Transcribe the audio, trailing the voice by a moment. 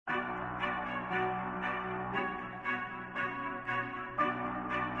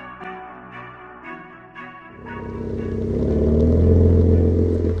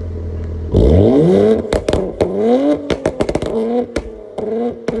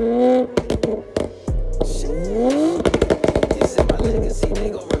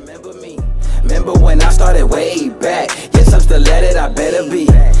Remember when I started way back? Yes, I'm still at it, I better be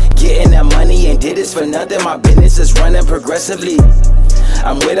getting that money, ain't did this for nothing. My business is running progressively.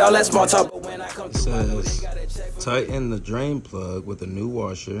 I'm with all that small talk, but when I come to it says tighten the drain plug with a new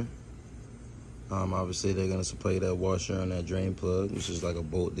washer. Obviously they're gonna supply that washer on that drain plug, which is like a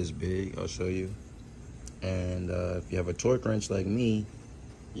bolt this big. I'll show you. And if you have a torque wrench like me,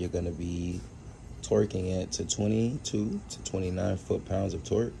 you're gonna be torquing it to 22 to 29 foot-pounds of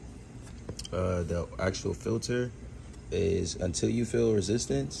torque. The actual filter is until you feel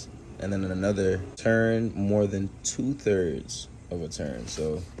resistance, and then another turn more than 2/3 of a turn.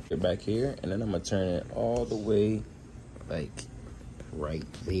 So you're back here, and then I'm gonna turn it all the way like right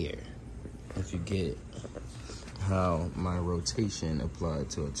there. If you get how my rotation applied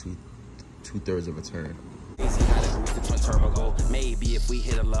to a two-thirds of a turn. Maybe if we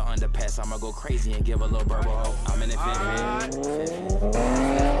hit a little underpass, I'ma go crazy and give a little burble. I'm in it.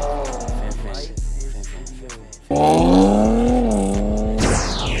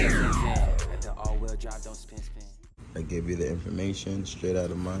 I gave you the information straight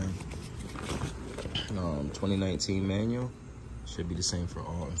out of mine. 2019 manual should be the same for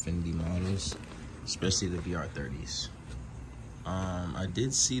all Infiniti models, especially the Vr30s. I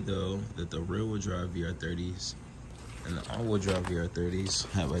did see though that the rear-wheel drive Vr30s and the all-wheel drive Vr30s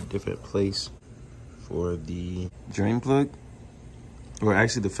have a different place for the drain plug, or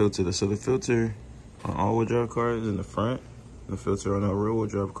actually the filter. So the filter on all-wheel drive cars is in the front, and the filter on our rear-wheel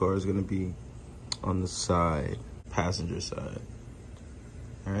drive car is going to be on the side, passenger side.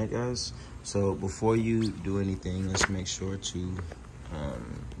 All right, guys. So before you do anything, let's make sure to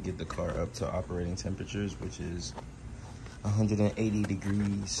get the car up to operating temperatures, which is 180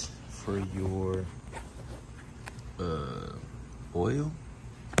 degrees for your oil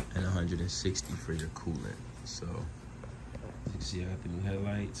and 160 for your coolant. So as you can see, I got the new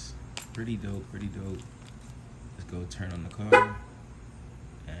headlights. Pretty dope, pretty dope. Let's go turn on the car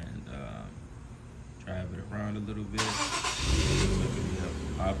and drive it around a little bit. We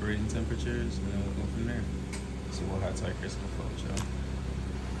have operating temperatures, and then we'll go from there. See what hot tire Chris can float, y'all.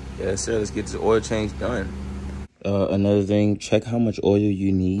 Yes, sir. Let's get this oil change done. Another thing, check how much oil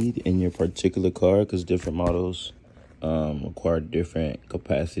you need in your particular car, because different models require different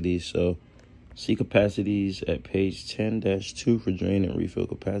capacities. So see capacities at page 10-2 for drain and refill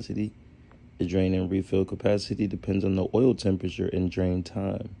capacity. The drain and refill capacity depends on the oil temperature and drain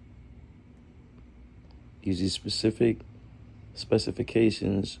time. Use these specific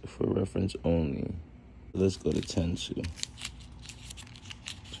specifications for reference only. Let's go to 10-2 to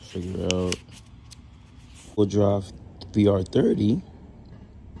figure out. We'll drive Vr30.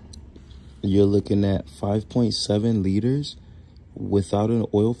 You're looking at 5.7 liters without an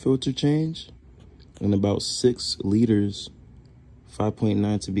oil filter change, and about 6 liters,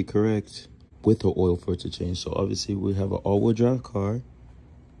 5.9 to be correct, with an oil filter change. So obviously we have an all-wheel drive car,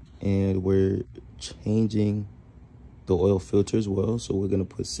 and we're changing the oil filter as well. So we're gonna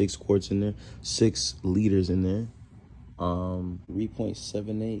put 6 quarts in there, 6 liters in there.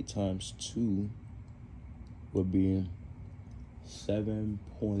 3.78 times 2 would be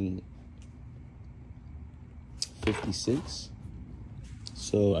 7.56.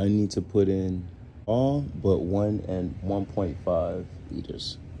 So I need to put in all but 1 and 1.5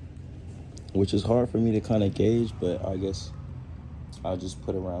 liters, which is hard for me to kind of gauge, but I guess I'll just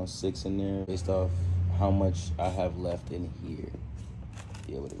put around 6 in there based off how much I have left in here.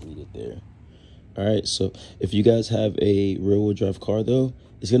 Be able to read it there. All right, so if you guys have a rear-wheel drive car though,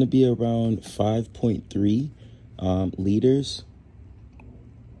 it's gonna be around 5.3 liters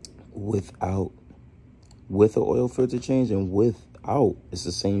with an oil filter change, and without it's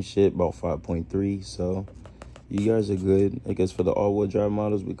the same shit, about 5.3. So you guys are good. I guess for the all-wheel drive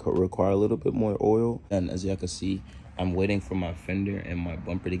models, we require a little bit more oil. And as y'all can see, I'm waiting for my fender and my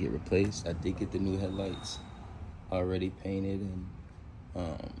bumper to get replaced. I did get the new headlights already painted and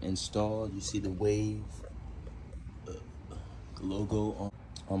installed. You see the wave logo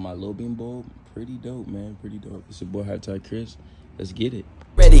on my low beam bulb. Pretty dope, man. Pretty dope. It's your boy Hot Tie Chris. Let's get it.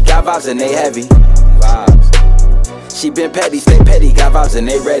 Ready, got vibes and they heavy. Vibes. She been petty, stay petty, got vibes and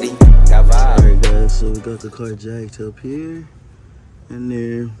they ready. Got vibes. All right, guys. So we got the car jacked up here and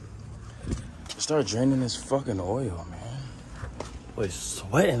there. Start draining this fucking oil, man. Boy,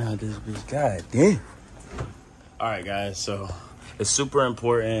 sweating out this bitch. God damn. All right, guys. So it's super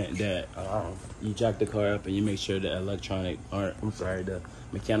important that you jack the car up and you make sure the the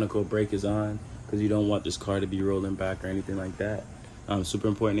mechanical brake is on, because you don't want this car to be rolling back or anything like that. Super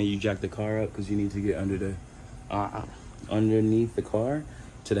important that you jack the car up, because you need to get under the underneath the car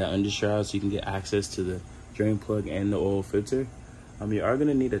to that undershroud so you can get access to the drain plug and the oil filter. You are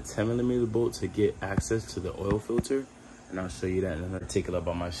gonna need a 10mm bolt to get access to the oil filter, and I'll show you that in another particular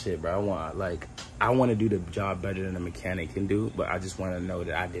about my shit, bro. I want to do the job better than a mechanic can do, but I just want to know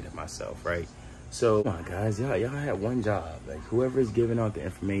that I did it myself, right? So, come on, guys, y'all had one job. Like, whoever is giving out the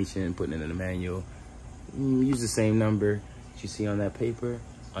information, putting it in the manual, use the same number that you see on that paper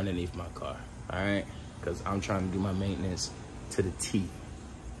underneath my car, all right? Because I'm trying to do my maintenance to the T.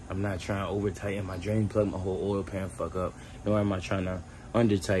 I'm not trying to over tighten my drain plug, my whole oil pan fuck up. Nor am I trying to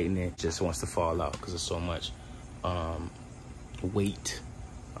under tighten it. Just wants to fall out because there's so much weight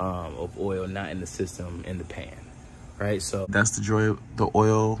of oil not in the system in the pan, right? So that's the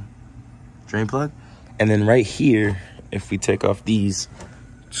oil drain plug. And then right here, if we take off these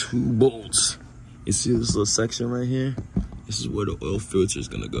 2 bolts, you see this little section right here? This is where the oil filter is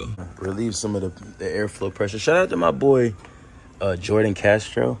gonna go. Relieve some of the airflow pressure. Shout out to my boy, Jordan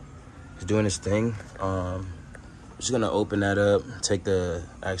Castro. He's doing his thing. I'm just gonna open that up, take the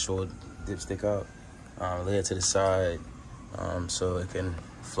actual dipstick out, lay it to the side so it can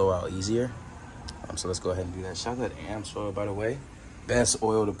flow out easier. So let's go ahead and do that. Shout out to Amps Oil, by the way. Best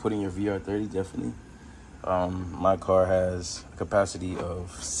oil to put in your Vr30, definitely. My car has a capacity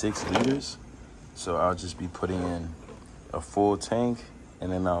of 6 liters, so I'll just be putting in a full tank,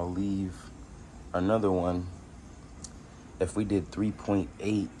 and then I'll leave another one. If we did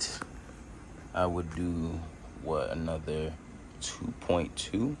 3.8, I would do another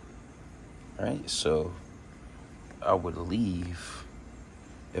 2.2, right? So I would leave,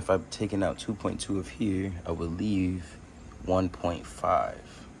 if I'm taking out 2.2 of here, I would leave 1.5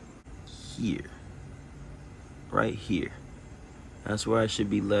 here, right here. That's where I should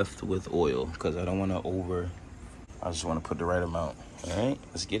be left with oil, because I don't want to I just want to put the right amount. All right,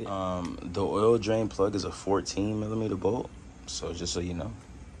 let's get it. The oil drain plug is a 14mm bolt, so just so you know,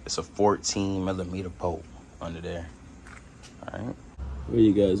 it's a 14mm bolt under there. All right, there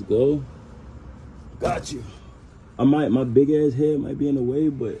you guys go. Got you. My big ass head might be in the way,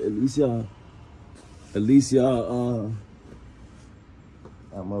 but at least y'all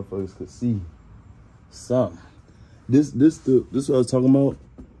motherfuckers could see something. This what I was talking about.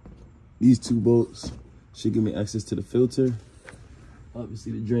 These 2 bolts should give me access to the filter.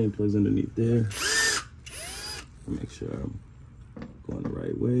 Obviously the drain plug's underneath there. Make sure I'm going the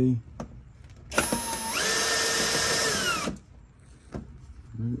right way.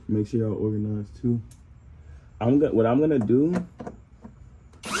 Make sure y'all organized too. What I'm gonna do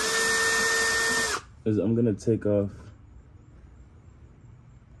is I'm gonna take off.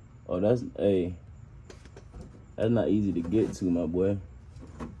 Oh, that's not easy to get to, my boy.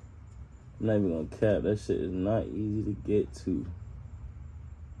 I'm not even gonna cap. That shit is not easy to get to.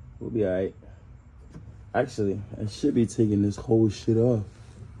 We'll be all right. Actually, I should be taking this whole shit off.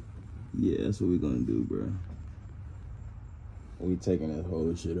 Yeah, that's what we're gonna do, bro. We taking this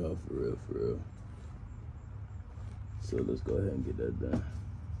whole shit off for real. So let's go ahead and get that done.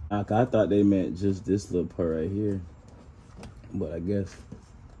 I thought they meant just this little part right here, but I guess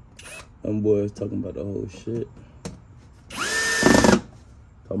them boys talking about the whole shit.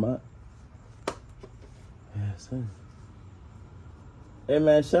 Talking about? Yeah, son. Hey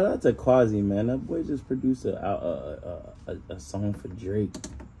man, shout out to Quasi, man. That boy just produced a song for Drake.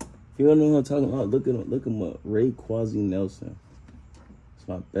 If you don't know what I'm talking about, look him up. Ray Quasi Nelson. It's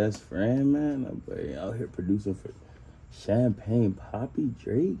my best friend, man. That boy out here producing for Champagne Poppy,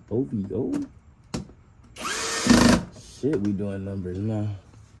 Drake, OVO. Shit, we doing numbers now.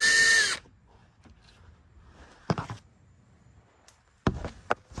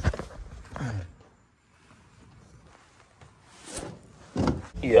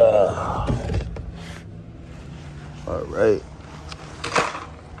 Yeah. All right.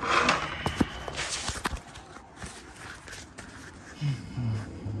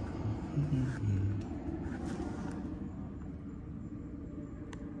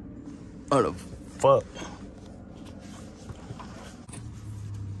 What the fuck?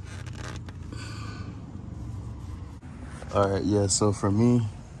 All right, yeah, so for me,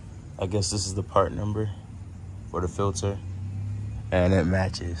 I guess this is the part number for the filter, and it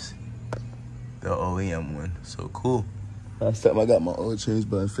matches the OEM one, so cool. Last time I got my oil changed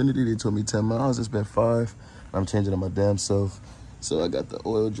by Infinity, they told me 10 miles, it's been 5. I'm changing it my damn self. So I got the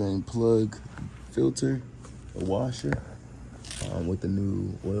oil drain plug filter, a washer, with the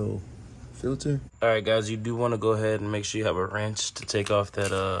new oil filter. All right, guys, you do want to go ahead and make sure you have a wrench to take off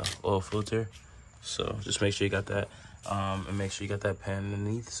that oil filter. So just make sure you got that, and make sure you got that pan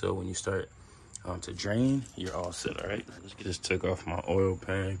underneath. So when you start to drain, you're all set. All right, just took off my oil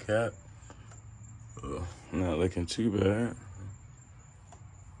pan cap. Not looking too bad.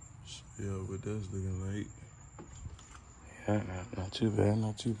 Yeah, what that's looking like. Yeah, not too bad,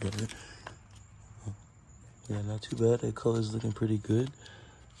 not too bad. Yeah, not too bad. That color's looking pretty good.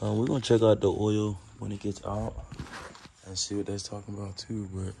 We're gonna check out the oil when it gets out and see what that's talking about too.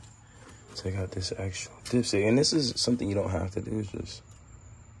 But check out this actual dipstick, and this is something you don't have to do. It's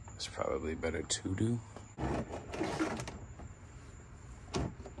probably better to do.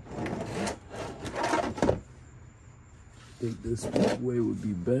 I think this way would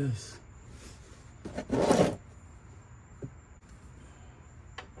be best.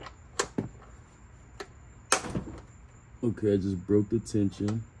 Okay, I just broke the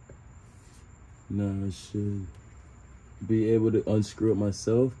tension. Now I should be able to unscrew it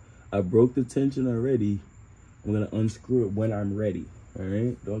myself. I broke the tension already. I'm gonna unscrew it when I'm ready, all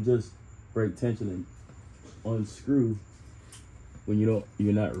right? Don't just break tension and unscrew when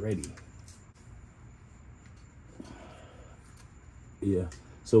you're not ready. Yeah,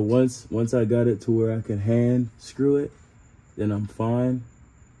 so once I got it to where I can hand screw it, then I'm fine.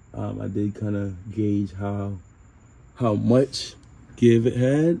 I did kind of gauge how much give it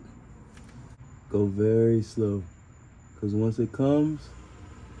had. Go very slow, because once it comes,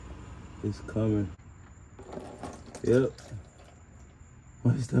 it's coming. Yep.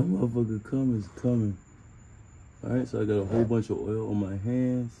 Once that motherfucker comes, it's coming. All right, so I got a whole bunch of oil on my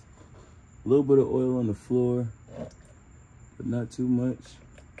hands, a little bit of oil on the floor, but not too much.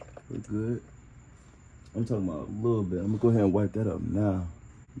 We're good. I'm talking about a little bit. I'm gonna go ahead and wipe that up now.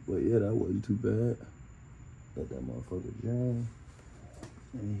 But yeah, that wasn't too bad. Let that motherfucker drain.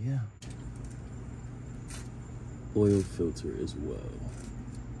 And yeah. Oil filter as well.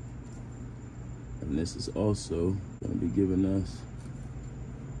 And this is also gonna be giving us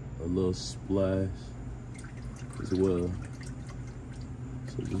a little splash as well.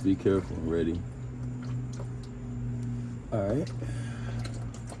 So just be careful and ready. All right.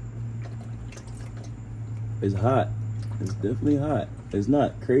 It's hot. It's definitely hot. It's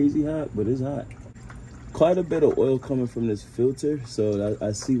not crazy hot, but it's hot. Quite a bit of oil coming from this filter, so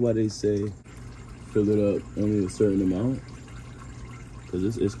I see why they say fill it up only a certain amount,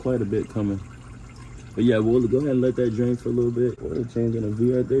 because it's quite a bit coming. But yeah, we'll go ahead and let that drain for a little bit. Oil change on a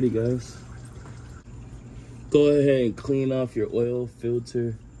Vr30, guys. Go ahead and clean off your oil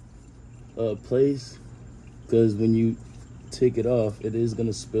filter place, because when you take it off, it is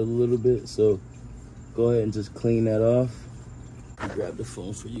gonna spill a little bit. So go ahead and just clean that off. Grab the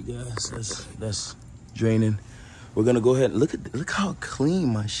phone for you guys. That's draining. We're gonna go ahead and look how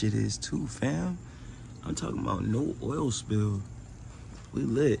clean my shit is too, fam. I'm talking about no oil spill. We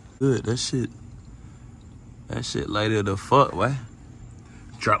lit. Good. That shit lighted the fuck, what?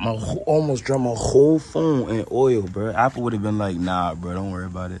 Almost dropped my whole phone in oil, bro. Apple would have been like, nah, bro, don't worry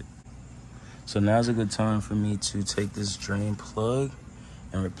about it. So now's a good time for me to take this drain plug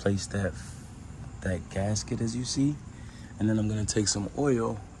and replace that gasket, as you see. And then I'm gonna take some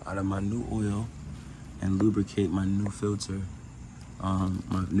oil out of my new oil and lubricate my new filter.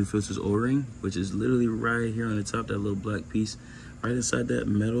 My new filter's O-ring, which is literally right here on the top, that little black piece, right inside that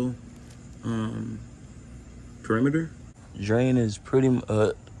metal perimeter. Drain is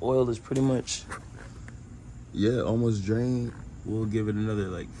oil is pretty much, yeah, almost drained. We'll give it another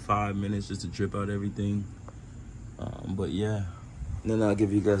like 5 minutes just to drip out everything. But yeah, and then I'll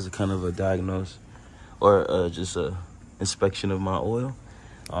give you guys a kind of a diagnose or just a inspection of my oil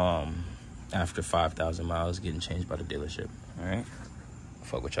after 5,000 miles getting changed by the dealership. All right,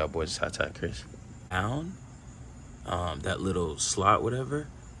 fuck with y'all boys. It's Hot Tide Chris. Down that little slot, whatever,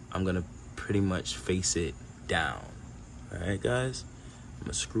 I'm gonna pretty much face it down. All right, guys, I'm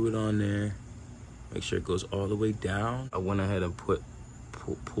gonna screw it on there. Make sure it goes all the way down. I went ahead and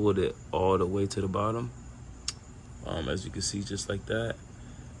pulled it all the way to the bottom. As you can see, just like that.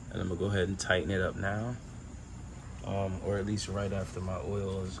 And I'm gonna go ahead and tighten it up now. Or at least right after my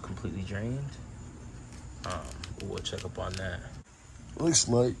oil is completely drained. We'll check up on that. Looks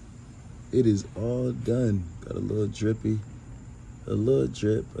like it is all done. Got a little drippy, a little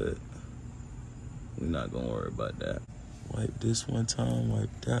drip, but we're not gonna worry about that. Wipe this one time,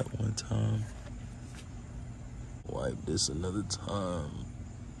 wipe that one time. Wipe this another time.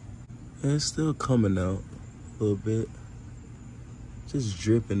 And it's still coming out a little bit. Just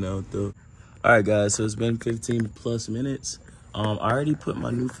dripping out though. All right, guys, so it's been 15 plus minutes. I already put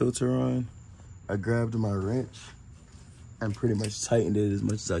my new filter on. I grabbed my wrench and pretty much tightened it as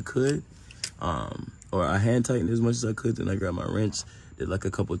much as I could. Or I hand tightened it as much as I could, then I grabbed my wrench, did like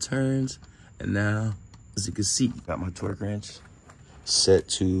a couple turns, and now, as you can see, got my torque wrench set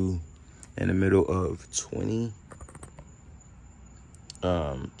to in the middle of 22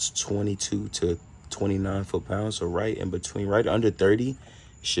 to 29 foot-pounds, so right in between, right under 30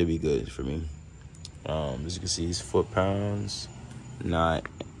 should be good for me. As you can see, it's foot-pounds, not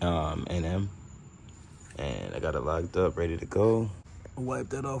NM. And I got it locked up, ready to go. Wipe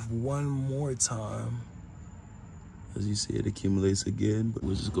that off one more time. As you see, it accumulates again, but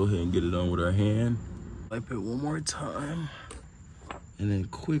we'll just go ahead and get it on with our hand. Wipe it one more time, and then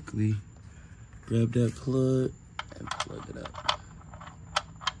quickly grab that plug and plug it up.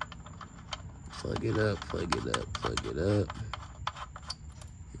 Plug it up, plug it up, plug it up.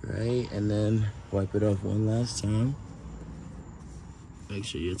 Right, and then wipe it off one last time. Make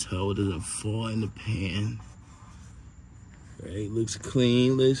sure your towel doesn't fall in the pan. Right, looks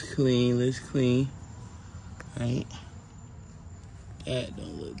clean, looks clean, looks clean. Right, that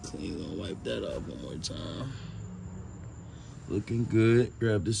don't look clean. Gonna wipe that off one more time. Looking good.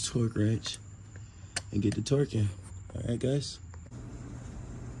 Grab this torque wrench and get the torquing. All right, guys.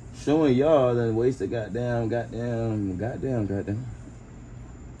 Showing y'all that wasted goddamn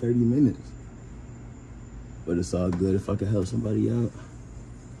 30 minutes. But it's all good. If I can help somebody out,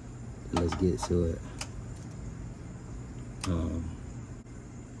 let's get to it. I'm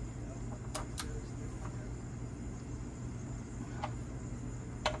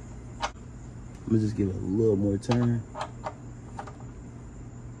gonna just give it a little more turn.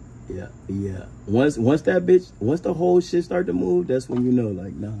 Yeah. Once the whole shit start to move, that's when you know,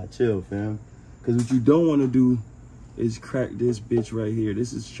 like, nah, chill, fam. Cause what you don't want to do is crack this bitch right here.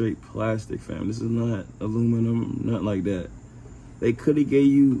 This is straight plastic, fam. This is not aluminum, nothing like that. They could have gave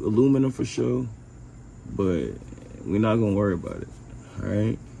you aluminum for sure, but we're not gonna worry about it. All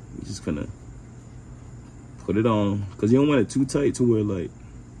right, we're just gonna put it on, cause you don't want it too tight to where, like,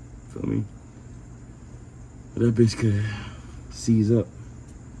 feel me? That bitch could seize up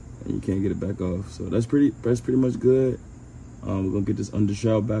and you can't get it back off. So that's pretty much good. We're gonna get this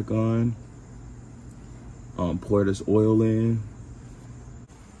undershroud back on. Pour this oil in.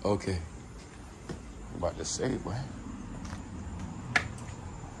 Okay. I'm about to say, boy.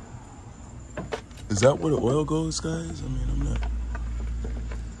 Is that where the oil goes, guys? I mean,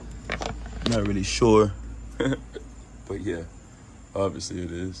 I'm not really sure. But yeah, obviously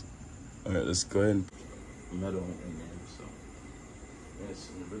it is. All right, let's go ahead and put metal in there. So it's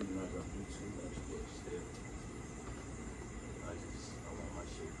really not gonna do too much, but still. I want my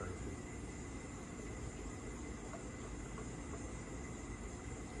shit perfect.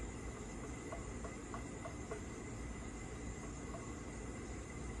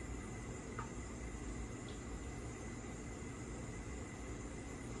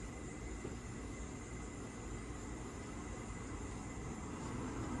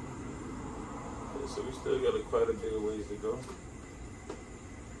 So we still got quite a bit of ways to go.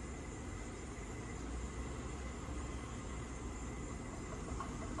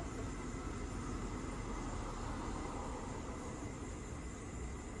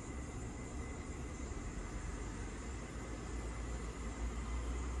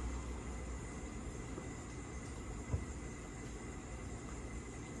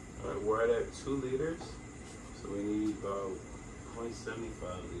 All right, we're at 2 liters, so we need about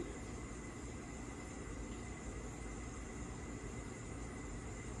 0.75 liters.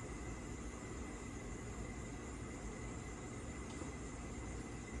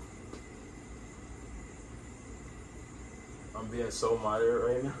 I'm being so moderate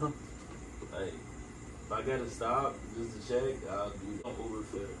right now. Like, if I gotta stop just to check, I'll do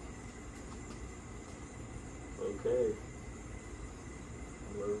overfill. Okay.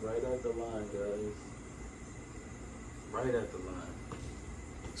 We're right at the line, guys. Right at the line.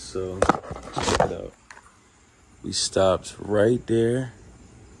 So, check it out. We stopped right there.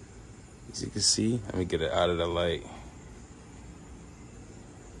 As you can see, let me get it out of the light.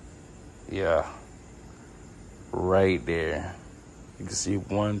 Yeah. Right there. You can see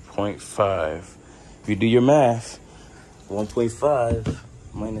 1.5. If you do your math, 1.5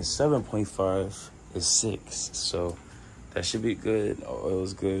 minus 7.5 is 6. So that should be good. Oil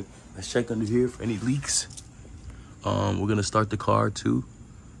is good. Let's check under here for any leaks. We're gonna start the car too.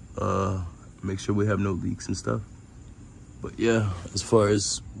 Make sure we have no leaks and stuff. But yeah, as far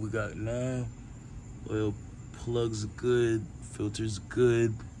as we got now, oil plugs good, filters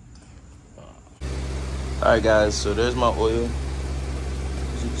good. All right, guys, so there's my oil,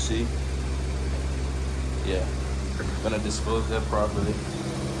 as you can see. Yeah, I'm gonna dispose that properly.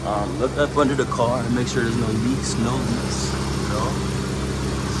 Look up under the car and make sure there's no leaks, you know?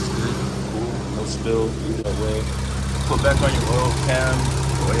 It's good, cool, no spill either way. Put back on your oil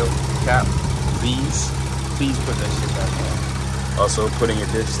cap, please put that shit back on. Also, put in your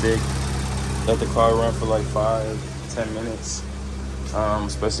dipstick, let the car run for like 5-10 minutes.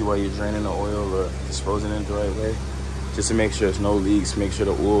 Especially while you're draining the oil or disposing it the right way. just to make sure there's no leaks, make sure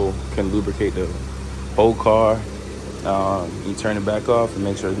the oil can lubricate the whole car. You turn it back off and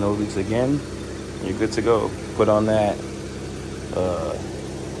make sure there's no leaks again. You're good to go. Put on that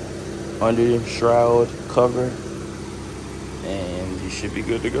under shroud cover and you should be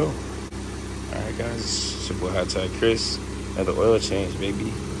good to go. Alright guys, it's your boy Hot Tag Chris. Another oil change,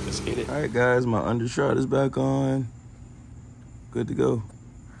 baby. Let's get it. Alright guys, my under shroud is back on. Good to go.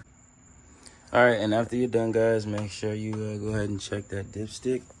 Alright, and after you're done guys, make sure you go ahead and check that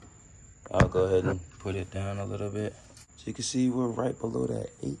dipstick. I'll go ahead and put it down a little bit. So you can see we're right below that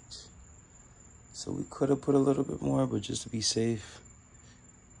H. So we could have put a little bit more, but just to be safe,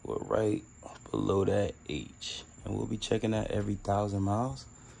 we're right below that H. And we'll be checking that every 1,000 miles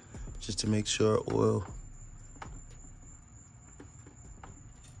just to make sure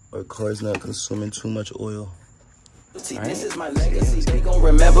our car's not consuming too much oil. See, this is my legacy, they gon'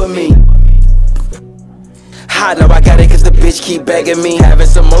 remember me. I know I got it cause the bitch keep begging me. Having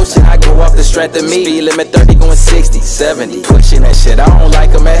some motion, I go off the strength of me. Speed limit 30 going 60, 70. Pushing that shit, I don't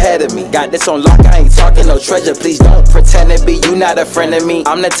like them ahead of me. Got this on lock, I ain't talking no treasure. Please don't pretend to be, you not a friend of me.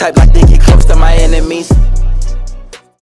 I'm the type like to get close to my enemies.